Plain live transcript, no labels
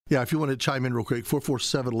Yeah, if you want to chime in real quick,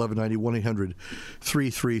 447-1190,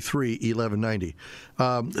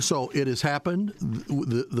 1-800-333-1190. So it has happened.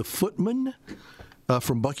 The footmen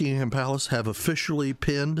from Buckingham Palace have officially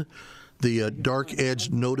pinned the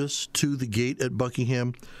dark-edged notice to the gate at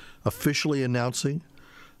Buckingham, officially announcing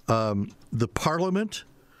the Parliament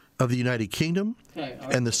of the United Kingdom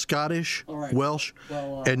and the Scottish, Welsh,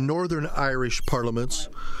 and Northern Irish parliaments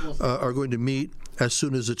are going to meet as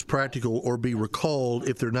soon as it's practical or be recalled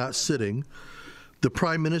if they're not sitting. The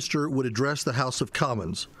Prime Minister would address the House of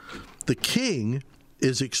Commons. The King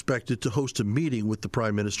is expected to host a meeting with the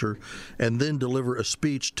Prime Minister and then deliver a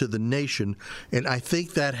speech to the nation. And I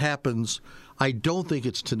think that happens, I don't think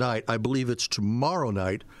it's tonight. I believe it's tomorrow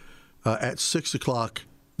night at 6 o'clock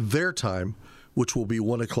their time, which will be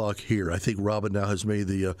 1 o'clock here. I think Robin now has made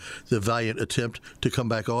the valiant attempt to come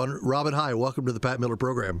back on. Robin, hi. Welcome to the Pat Miller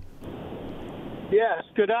Program. Yes,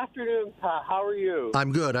 good afternoon, Pat. How are you?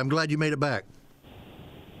 I'm good. I'm glad you made it back.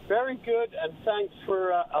 Very good, and thanks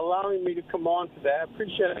for allowing me to come on today. I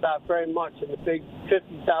appreciate that very much in the big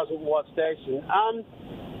 50,000-watt station.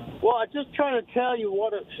 Well, I'm just trying to tell you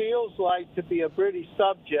what it feels like to be a British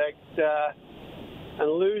subject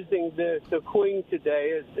and losing the Queen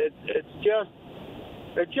today. It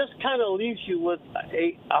just kind of leaves you with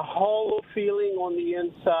a hollow feeling on the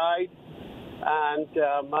inside. And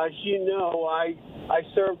as you know, I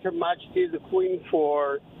served Her Majesty the Queen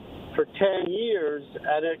for 10 years,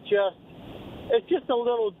 and it's just a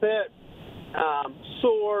little bit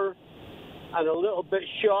sore and a little bit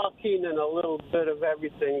shocking and a little bit of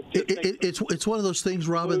everything. It's one of those things,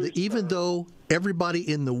 Robin, that even though everybody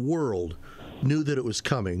in the world knew that it was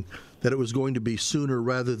coming, that it was going to be sooner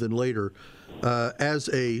rather than later, as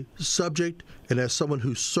a subject and as someone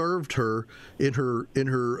who served her in her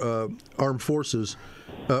armed forces,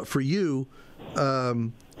 for you,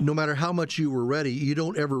 no matter how much you were ready, you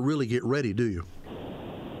don't ever really get ready, do you?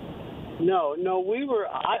 No, we were.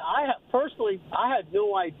 I personally, I had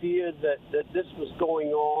no idea that this was going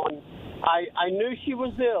on. I knew she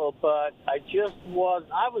was ill, but I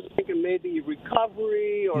was thinking maybe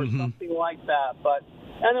recovery or something like that. But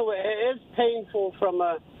anyway, it is painful from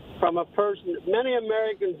a person. Many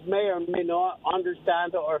Americans may or may not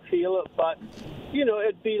understand it or feel it, but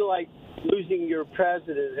it'd be like losing your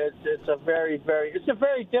president. It's a very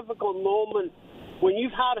difficult moment when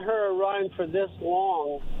you've had her around for this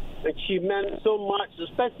long, and she meant so much,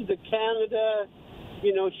 especially to Canada.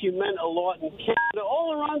 She meant a lot in Canada,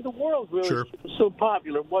 all around the world, really. Sure. She was so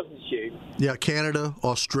popular, wasn't she? Yeah, Canada,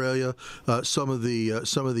 Australia, some of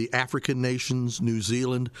the African nations, New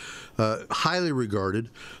Zealand, highly regarded.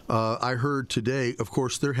 I heard today, of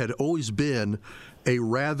course, there had always been a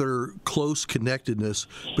rather close connectedness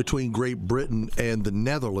between Great Britain and the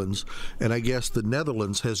Netherlands, and I guess the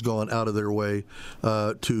Netherlands has gone out of their way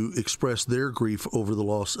to express their grief over the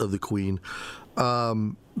loss of the Queen.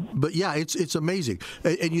 But yeah, it's amazing.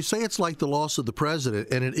 And you say it's like the loss of the president,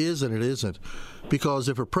 and it is and it isn't. Because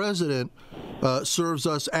if a president serves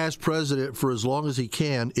us as president for as long as he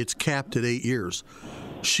can, it's capped at 8 years.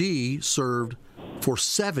 She served for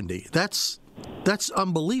 70. That's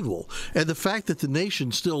unbelievable. And the fact that the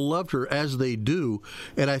nation still loved her as they do,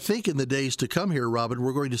 and I think in the days to come here, Robin,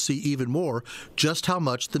 we're going to see even more just how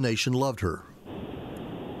much the nation loved her.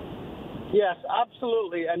 Yes,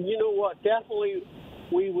 absolutely. And you know what? Definitely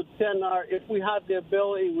we would if we had the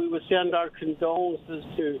ability, we would send our condolences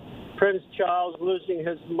to Prince Charles losing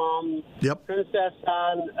his mom, yep. Princess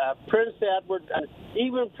Anne, Prince Edward, and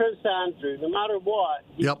even Prince Andrew. No matter what,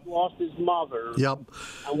 he yep. lost his mother. Yep.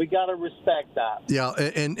 And we got to respect that. Yeah,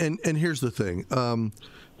 and here's the thing.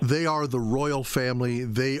 They are the royal family.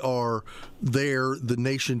 They are there. The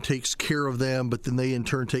nation takes care of them, but then they in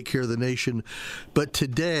turn take care of the nation. But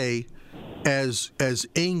today, as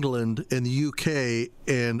England and the UK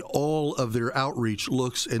and all of their outreach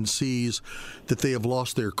looks and sees that they have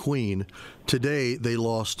lost their queen, today they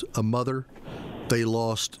lost a mother, they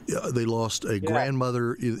lost a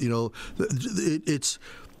grandmother. It's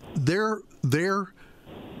their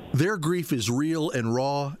grief is real and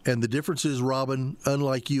raw, and the difference is, Robin,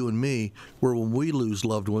 unlike you and me, where when we lose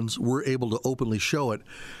loved ones, we're able to openly show it,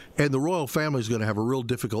 and the royal family is going to have a real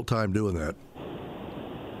difficult time doing that.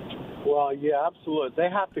 Well, yeah, absolutely. They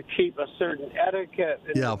have to keep a certain etiquette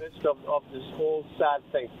in the midst of this whole sad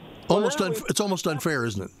thing. It's almost unfair,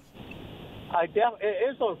 isn't it? It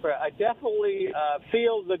is unfair. I definitely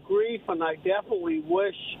feel the grief, and I definitely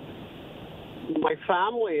wish my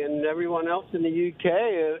family and everyone else in the UK,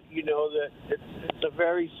 that it's a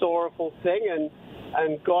very sorrowful thing. And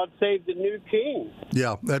and God save the new king.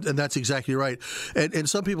 Yeah, and that's exactly right. And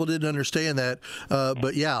some people didn't understand that,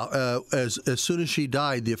 but yeah, as soon as she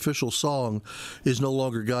died, the official song is no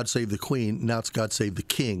longer "God Save the Queen." Now it's "God Save the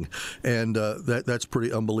King," and that's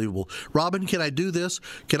pretty unbelievable. Robin, can I do this?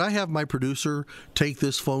 Can I have my producer take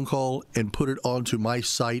this phone call and put it onto my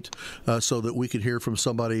site so that we can hear from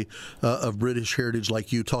somebody of British heritage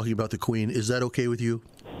like you talking about the Queen? Is that okay with you?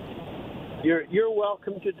 You're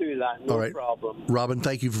welcome to do that. No All right. problem. Robin,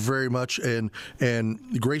 thank you very much, and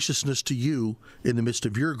graciousness to you in the midst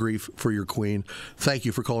of your grief for your Queen. Thank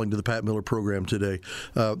you for calling to the Pat Miller program today.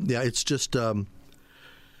 Yeah, it's just it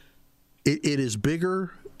is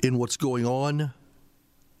bigger in what's going on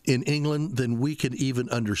in England than we can even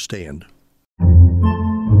understand.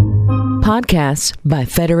 Podcasts by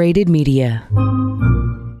Federated Media.